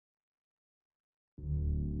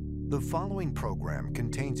The following program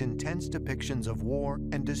contains intense depictions of war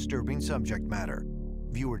and disturbing subject matter.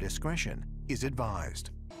 Viewer discretion is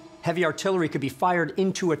advised. Heavy artillery could be fired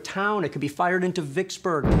into a town. It could be fired into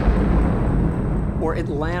Vicksburg or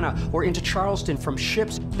Atlanta or into Charleston from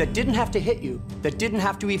ships that didn't have to hit you, that didn't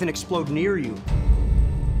have to even explode near you.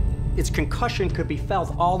 Its concussion could be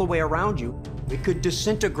felt all the way around you. It could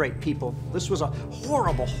disintegrate people. This was a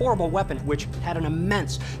horrible, horrible weapon which had an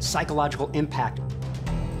immense psychological impact.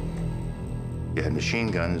 You had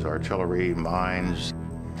machine guns, artillery, mines,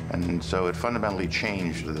 and so it fundamentally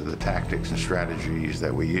changed the tactics and strategies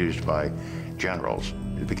that were used by generals.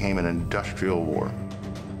 It became an industrial war,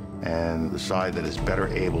 and the side that is better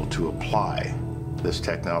able to apply this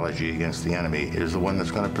technology against the enemy is the one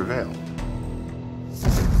that's going to prevail.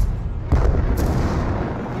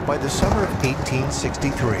 By the summer of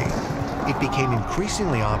 1863, it became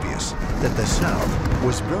increasingly obvious that the South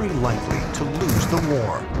was very likely to lose the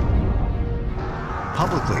war.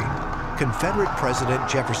 Publicly, Confederate President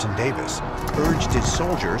Jefferson Davis urged his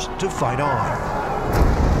soldiers to fight on.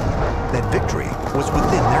 That victory was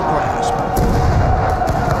within their grasp.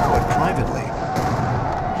 But privately,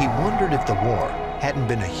 he wondered if the war hadn't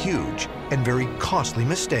been a huge and very costly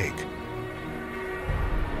mistake.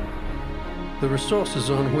 The resources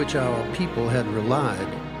on which our people had relied,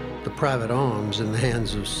 the private arms in the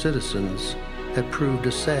hands of citizens, had proved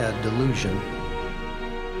a sad delusion.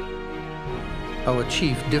 Our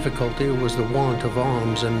chief difficulty was the want of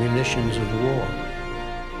arms and munitions of war.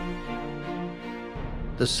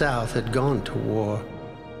 The South had gone to war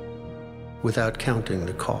without counting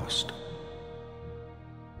the cost.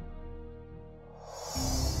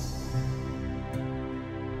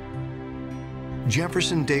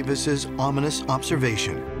 Jefferson Davis's ominous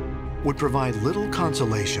observation would provide little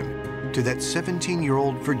consolation to that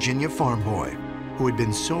 17-year-old Virginia farm boy who had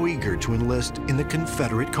been so eager to enlist in the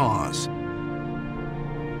Confederate cause.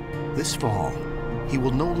 This fall, he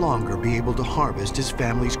will no longer be able to harvest his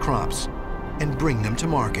family's crops and bring them to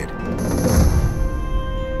market.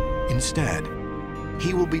 Instead,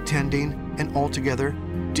 he will be tending an altogether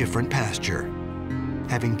different pasture,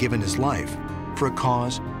 having given his life for a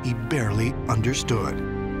cause he barely understood.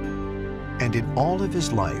 And in all of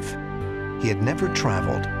his life, he had never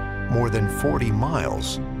traveled more than 40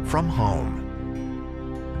 miles from home.